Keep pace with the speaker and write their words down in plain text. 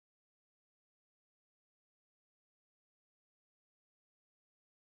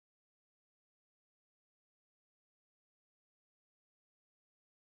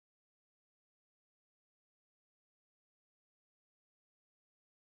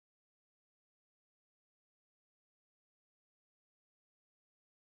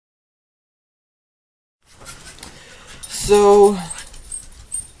So,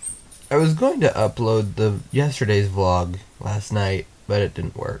 I was going to upload yesterday's vlog last night, but it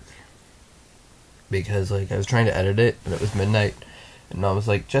didn't work. Because, I was trying to edit it, and it was midnight, and Mom was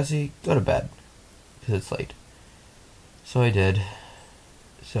like, Jesse, go to bed, because it's late. So I did.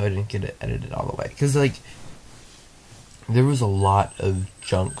 So I didn't get it edited all the way. Because, there was a lot of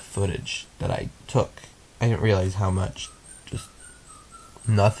junk footage that I took. I didn't realize how much just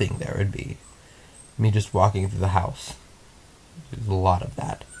nothing there would be. Me just walking through the house. There's a lot of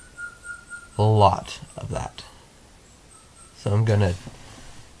that. A lot of that. So I'm gonna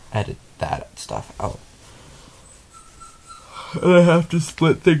edit that stuff out. And I have to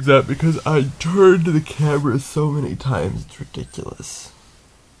split things up because I turned the camera so many times. It's ridiculous.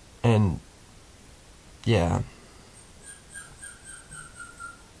 And yeah.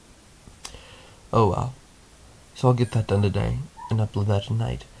 Oh well. So I'll get that done today and upload that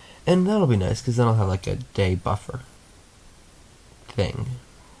tonight. And that'll be nice because then I'll have a day buffer thing.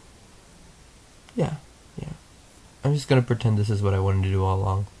 Yeah. I'm just gonna pretend this is what I wanted to do all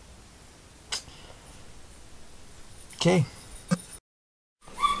along. Okay.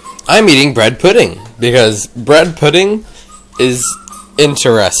 I'm eating bread pudding because bread pudding is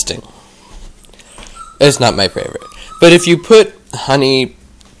interesting. It's not my favorite. But if you put honey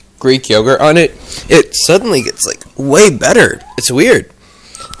Greek yogurt on it, it suddenly gets way better. It's weird.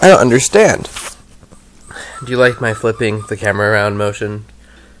 I don't understand. Do you like my flipping the camera around motion?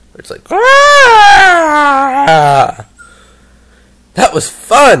 Where it's ah! That was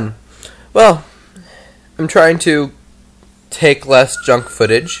fun! Well, I'm trying to take less junk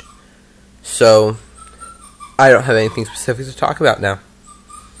footage, so I don't have anything specific to talk about now.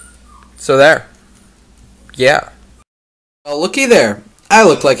 So there. Yeah. Well, looky there. I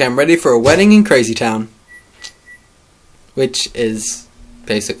look like I'm ready for a wedding in Crazy Town. Which is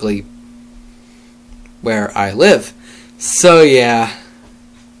basically where I live. So yeah.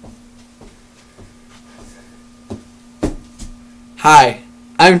 Hi,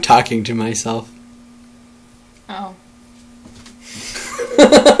 I'm talking to myself. Oh.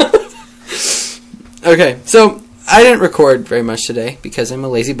 Okay, so I didn't record very much today because I'm a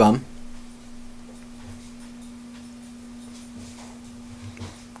lazy bum.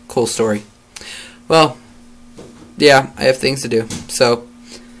 Cool story. Well, yeah, I have things to do. So,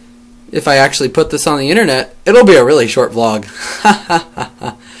 if I actually put this on the internet, it'll be a really short vlog.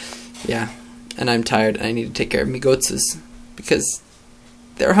 Yeah, and I'm tired. I need to take care of me goatses because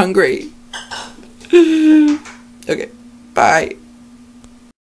they're hungry. Okay, bye.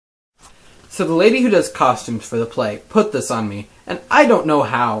 So the lady who does costumes for the play put this on me, and I don't know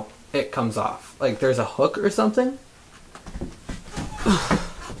how it comes off. There's a hook or something?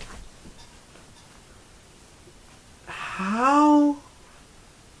 How?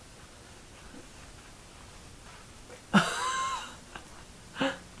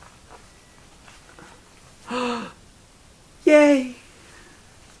 Yay!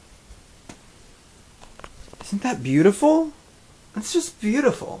 Isn't that beautiful? That's just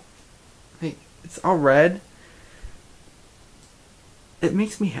beautiful. It's all red. It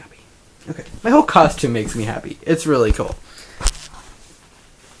makes me happy. Okay, my whole costume makes me happy. It's really cool.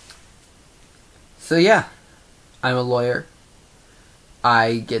 So yeah, I'm a lawyer.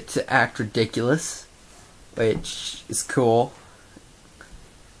 I get to act ridiculous, which is cool.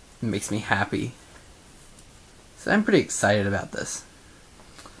 It makes me happy. So I'm pretty excited about this.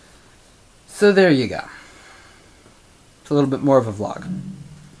 So there you go. It's a little bit more of a vlog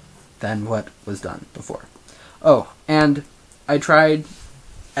than what was done before. Oh, and I tried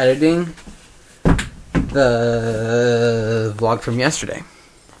editing the vlog from yesterday,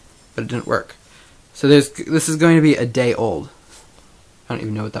 but it didn't work. So this is going to be a day old. I don't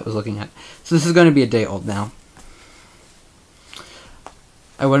even know what that was looking at. So this is going to be a day old now.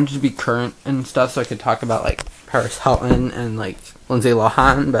 I wanted to be current and stuff so I could talk about Paris Hilton and Lindsay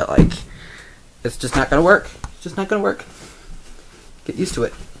Lohan, but it's just not gonna work. It's just not gonna work. Get used to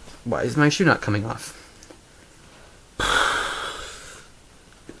it. Why is my shoe not coming off?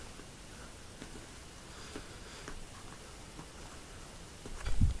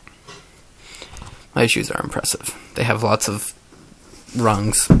 My shoes are impressive. They have lots of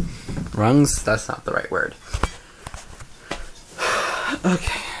rungs. Rungs? That's not the right word.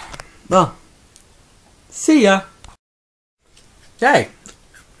 Okay. Well, see ya. Hey,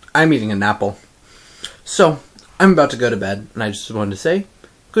 I'm eating an apple. So, I'm about to go to bed, and I just wanted to say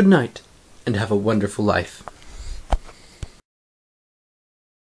good night, and have a wonderful life.